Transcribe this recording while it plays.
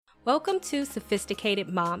Welcome to Sophisticated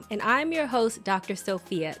Mom, and I'm your host, Dr.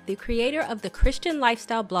 Sophia, the creator of the Christian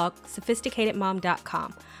lifestyle blog,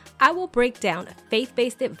 sophisticatedmom.com. I will break down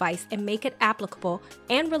faith-based advice and make it applicable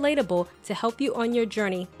and relatable to help you on your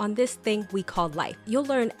journey on this thing we call life. You'll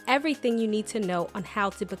learn everything you need to know on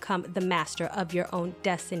how to become the master of your own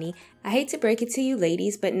destiny. I hate to break it to you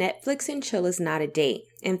ladies, but Netflix and chill is not a date.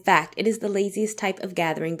 In fact, it is the laziest type of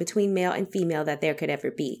gathering between male and female that there could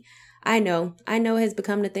ever be. I know it has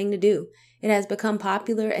become the thing to do. It has become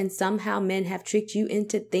popular, and somehow men have tricked you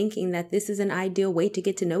into thinking that this is an ideal way to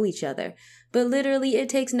get to know each other. But literally, it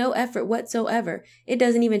takes no effort whatsoever. It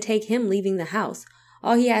doesn't even take him leaving the house.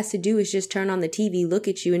 All he has to do is just turn on the TV, look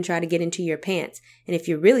at you, and try to get into your pants. And if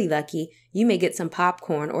you're really lucky, you may get some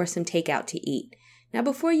popcorn or some takeout to eat. Now,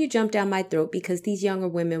 before you jump down my throat because these younger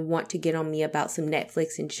women want to get on me about some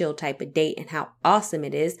Netflix and chill type of date and how awesome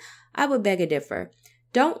it is, I would beg a differ.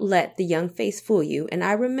 Don't let the young face fool you, and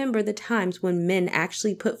I remember the times when men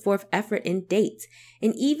actually put forth effort in dates.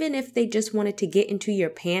 And even if they just wanted to get into your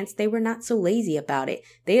pants, they were not so lazy about it.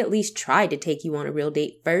 They at least tried to take you on a real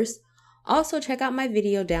date first. Also, check out my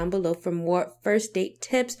video down below for more first date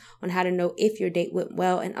tips on how to know if your date went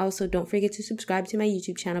well. And also, don't forget to subscribe to my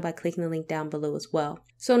YouTube channel by clicking the link down below as well.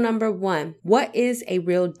 So number 1, what is a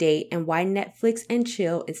real date and why Netflix and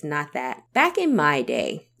chill is not that? Back in my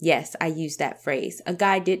day, yes, I used that phrase. A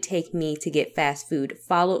guy did take me to get fast food,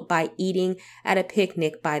 followed by eating at a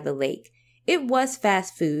picnic by the lake. It was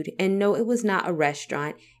fast food, and no, it was not a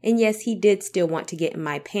restaurant. And yes, he did still want to get in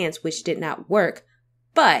my pants, which did not work.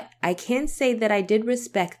 But I can say that I did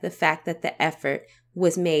respect the fact that the effort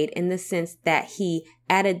was made in the sense that he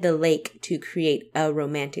added the lake to create a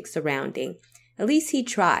romantic surrounding. At least he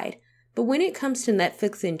tried. But when it comes to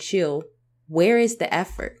Netflix and chill, where is the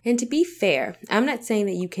effort? And to be fair, I'm not saying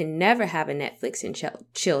that you can never have a Netflix and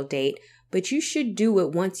chill date, but you should do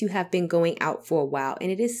it once you have been going out for a while,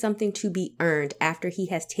 and it is something to be earned after he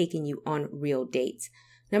has taken you on real dates.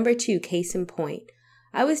 Number 2, case in point.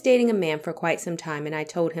 I was dating a man for quite some time, and I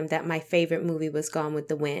told him that my favorite movie was Gone with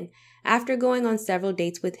the Wind. After going on several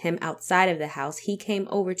dates with him outside of the house, he came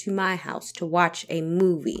over to my house to watch a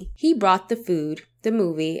movie. He brought the food, the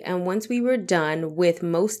movie, and once we were done with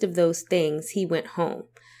most of those things, he went home.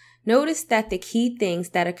 Notice that the key things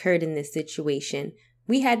that occurred in this situation: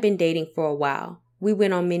 we had been dating for a while. We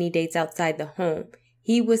went on many dates outside the home.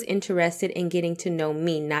 He was interested in getting to know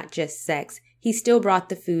me, not just sex. He still brought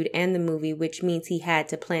the food and the movie, which means he had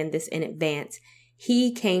to plan this in advance.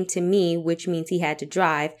 He came to me, which means he had to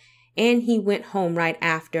drive, and he went home right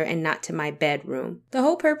after and not to my bedroom. The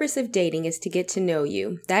whole purpose of dating is to get to know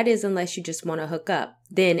you. That is, unless you just want to hook up.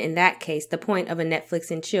 Then, in that case, the point of a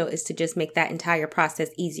Netflix and chill is to just make that entire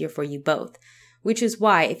process easier for you both. Which is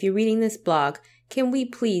why, if you're reading this blog, can we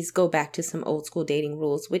please go back to some old school dating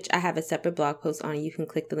rules, which I have a separate blog post on. You can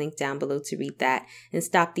click the link down below to read that, and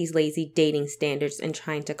stop these lazy dating standards and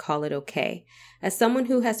trying to call it okay. As someone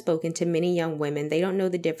who has spoken to many young women, they don't know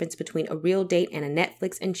the difference between a real date and a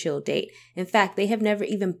Netflix and chill date. In fact, they have never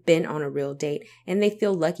even been on a real date, and they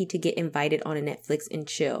feel lucky to get invited on a Netflix and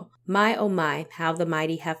chill. My oh my, how the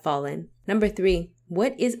mighty have fallen. Number 3,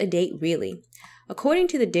 what is a date really? According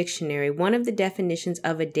to the dictionary, one of the definitions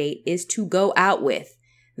of a date is to go out with.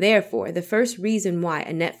 Therefore, the first reason why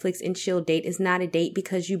a Netflix and chill date is not a date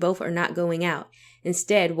because you both are not going out.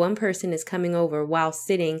 Instead, one person is coming over while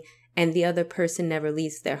sitting and the other person never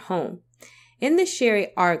leaves their home. In the Sherry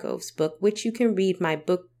Argos book, which you can read my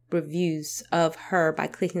book reviews of her by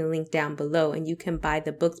clicking the link down below, and you can buy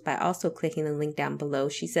the books by also clicking the link down below,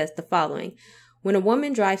 she says the following: when a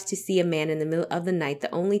woman drives to see a man in the middle of the night,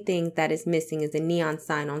 the only thing that is missing is a neon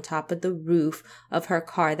sign on top of the roof of her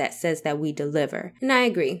car that says that we deliver. And I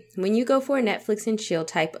agree. When you go for a Netflix and chill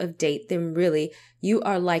type of date, then really, you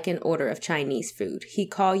are like an order of Chinese food. He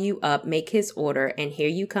call you up, make his order, and here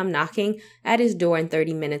you come knocking at his door in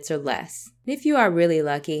 30 minutes or less. And if you are really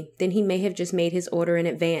lucky, then he may have just made his order in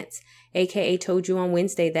advance, aka told you on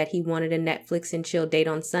Wednesday that he wanted a Netflix and chill date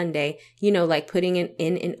on Sunday, like putting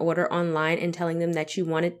in an order online and telling them that you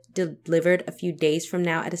want it delivered a few days from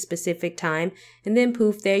now at a specific time, and then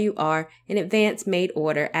poof, there you are, an advance made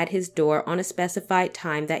order at his door on a specified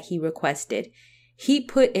time that he requested. He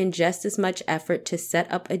put in just as much effort to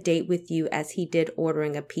set up a date with you as he did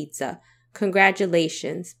ordering a pizza.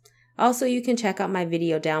 Congratulations. Also, you can check out my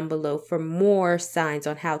video down below for more signs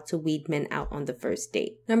on how to weed men out on the first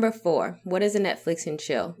date. Number 4, what is a Netflix and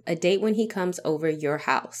chill? A date when he comes over your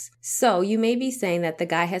house. So you may be saying that the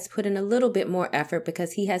guy has put in a little bit more effort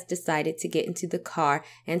because he has decided to get into the car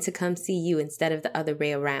and to come see you instead of the other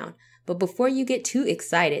way around. But before you get too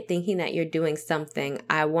excited thinking that you're doing something,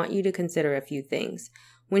 I want you to consider a few things.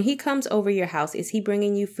 When he comes over your house, is he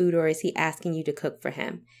bringing you food or is he asking you to cook for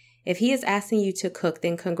him? If he is asking you to cook,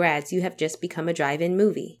 then congrats, you have just become a drive-in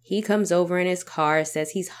movie. He comes over in his car,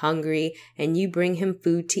 says he's hungry, and you bring him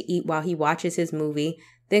food to eat while he watches his movie,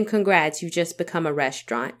 then congrats, you've just become a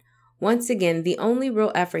restaurant. Once again, the only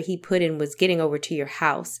real effort he put in was getting over to your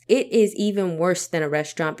house. It is even worse than a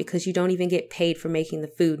restaurant because you don't even get paid for making the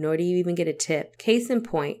food, nor do you even get a tip. Case in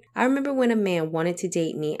point, I remember when a man wanted to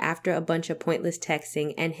date me after a bunch of pointless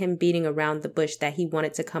texting and him beating around the bush that he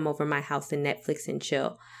wanted to come over my house and Netflix and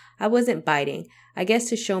chill. I wasn't biting. I guess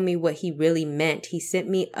to show me what he really meant, he sent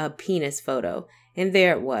me a penis photo. And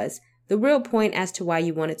there it was. The real point as to why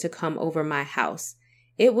you wanted to come over my house.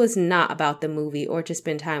 It was not about the movie or to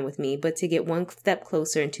spend time with me, but to get one step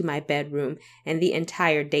closer into my bedroom, and the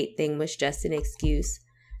entire date thing was just an excuse.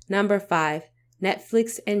 Number 5,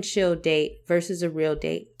 Netflix and chill date versus a real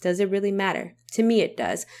date. Does it really matter? To me it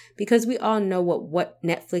does, because we all know what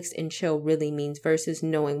Netflix and chill really means versus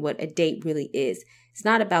knowing what a date really is. It's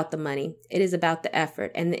not about the money. It is about the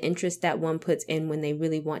effort and the interest that one puts in when they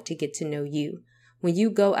really want to get to know you. When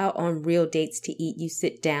you go out on real dates to eat, you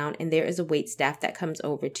sit down and there is a waitstaff that comes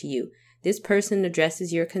over to you. This person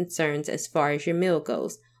addresses your concerns as far as your meal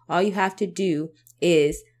goes. All you have to do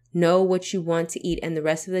is know what you want to eat, and the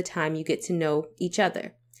rest of the time you get to know each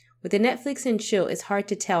other. With a Netflix and chill, it's hard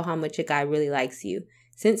to tell how much a guy really likes you.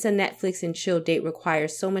 Since a Netflix and chill date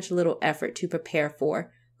requires so much little effort to prepare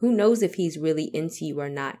for, who knows if he's really into you or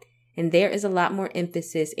not? And there is a lot more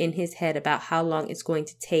emphasis in his head about how long it's going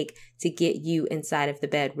to take to get you inside of the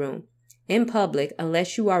bedroom. In public,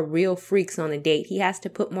 unless you are real freaks on a date, he has to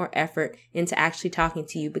put more effort into actually talking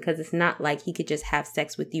to you, because it's not like he could just have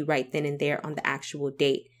sex with you right then and there on the actual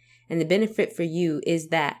date. And the benefit for you is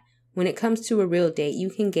that when it comes to a real date, you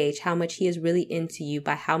can gauge how much he is really into you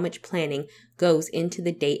by how much planning goes into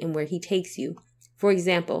the date and where he takes you. For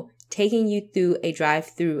example, taking you through a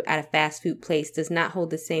drive-thru at a fast food place does not hold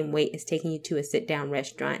the same weight as taking you to a sit-down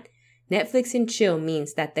restaurant. Netflix and chill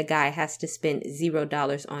means that the guy has to spend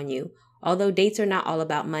 $0 on you. Although dates are not all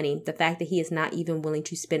about money, the fact that he is not even willing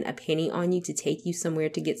to spend a penny on you to take you somewhere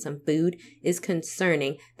to get some food is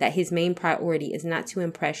concerning. That his main priority is not to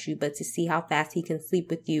impress you, but to see how fast he can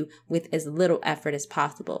sleep with you with as little effort as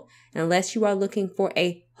possible. And unless you are looking for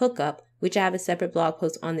a hookup, which I have a separate blog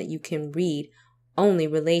post on that you can read, only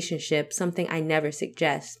relationship, something I never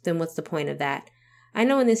suggest, then what's the point of that? I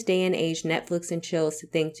know in this day and age, Netflix and chill is the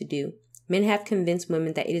thing to do. Men have convinced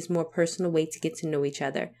women that it is a more personal way to get to know each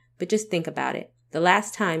other. But just think about it. The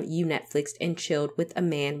last time you Netflixed and chilled with a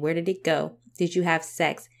man, where did it go? Did you have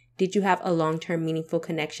sex? Did you have a long-term meaningful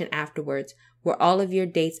connection afterwards? Were all of your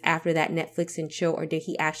dates after that Netflix and chill, or did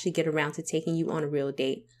he actually get around to taking you on a real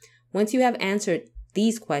date? Once you have answered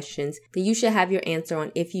these questions, then you should have your answer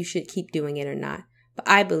on if you should keep doing it or not. But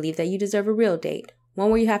I believe that you deserve a real date.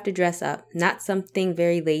 One where you have to dress up, not something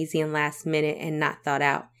very lazy and last minute and not thought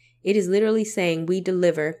out. It is literally saying, we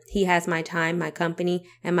deliver. He has my time, my company,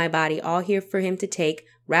 and my body all here for him to take,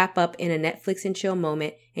 wrap up in a Netflix and chill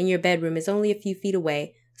moment, and your bedroom is only a few feet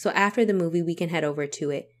away, so after the movie we can head over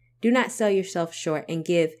to it. Do not sell yourself short and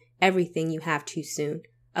give everything you have too soon.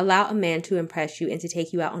 Allow a man to impress you and to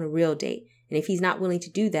take you out on a real date, and if he's not willing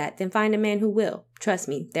to do that, then find a man who will. Trust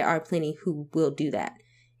me, there are plenty who will do that.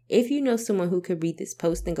 If you know someone who could read this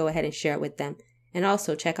post, then go ahead and share it with them. And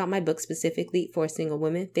also check out my book specifically for single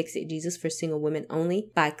women, Fix It Jesus for Single Women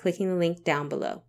Only, by clicking the link down below.